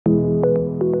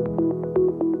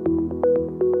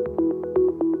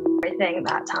everything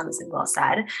that Thomas and Will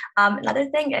said. Another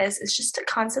thing is just to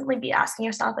constantly be asking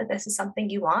yourself if this is something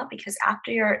you want, because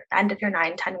after your end of your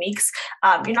 9-10 weeks,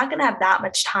 you're not going to have that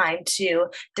much time to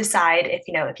decide if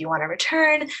you want to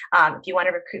return, if you want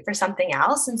to recruit for something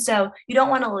else. And so you don't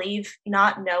want to leave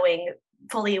not knowing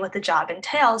fully what the job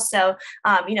entails. So,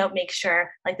 make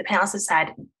sure, like the panelists have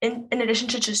said, in addition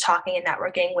to just talking and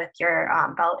networking with your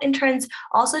fellow interns,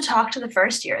 also talk to the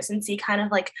first years and see kind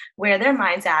of like where their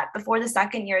mind's at before the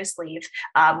second years leave,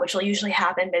 which will usually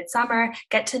happen midsummer.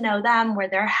 Get to know them, where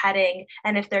they're heading,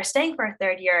 and if they're staying for a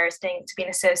third year, or staying to be an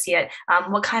associate,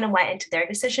 what kind of went into their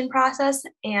decision process.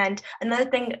 And another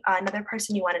thing, another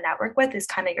person you want to network with is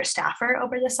kind of your staffer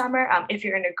over the summer. If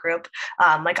you're in a group,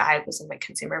 like I was in like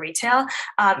consumer retail,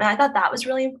 and I thought that was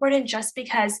really important just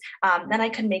because then I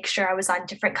could make sure I was on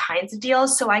different kinds of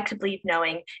deals. So I could leave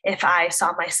knowing if I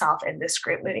saw myself in this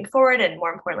group moving forward, and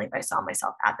more importantly, if I saw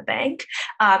myself at the bank.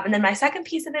 And then my second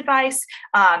piece of advice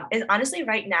is honestly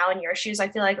right now in your shoes, I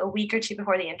feel like a week or two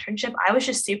before the internship, I was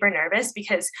just super nervous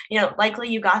because, likely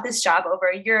you got this job over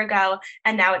a year ago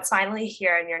and now it's finally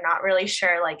here and you're not really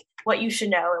sure like what you should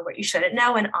know and what you shouldn't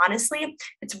know. And honestly,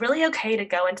 it's really okay to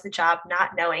go into the job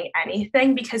not knowing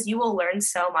anything, because you will learn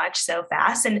so much so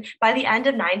fast. And by the end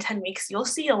of 9-10 weeks, you'll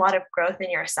see a lot of growth in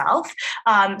yourself.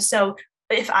 So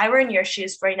if I were in your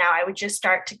shoes right now, I would just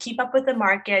start to keep up with the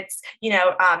markets,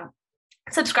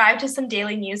 subscribe to some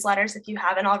daily newsletters if you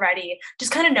haven't already,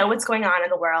 just kind of know what's going on in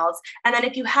the world. And then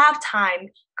if you have time,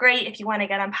 great if you want to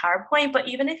get on PowerPoint, but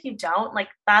even if you don't, like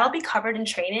that'll be covered in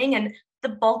training, and the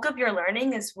bulk of your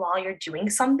learning is while you're doing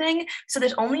something. So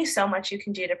there's only so much you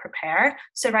can do to prepare.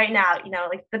 So right now,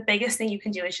 like the biggest thing you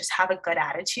can do is just have a good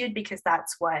attitude, because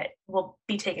that's what will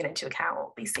be taken into account,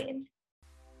 will be seen.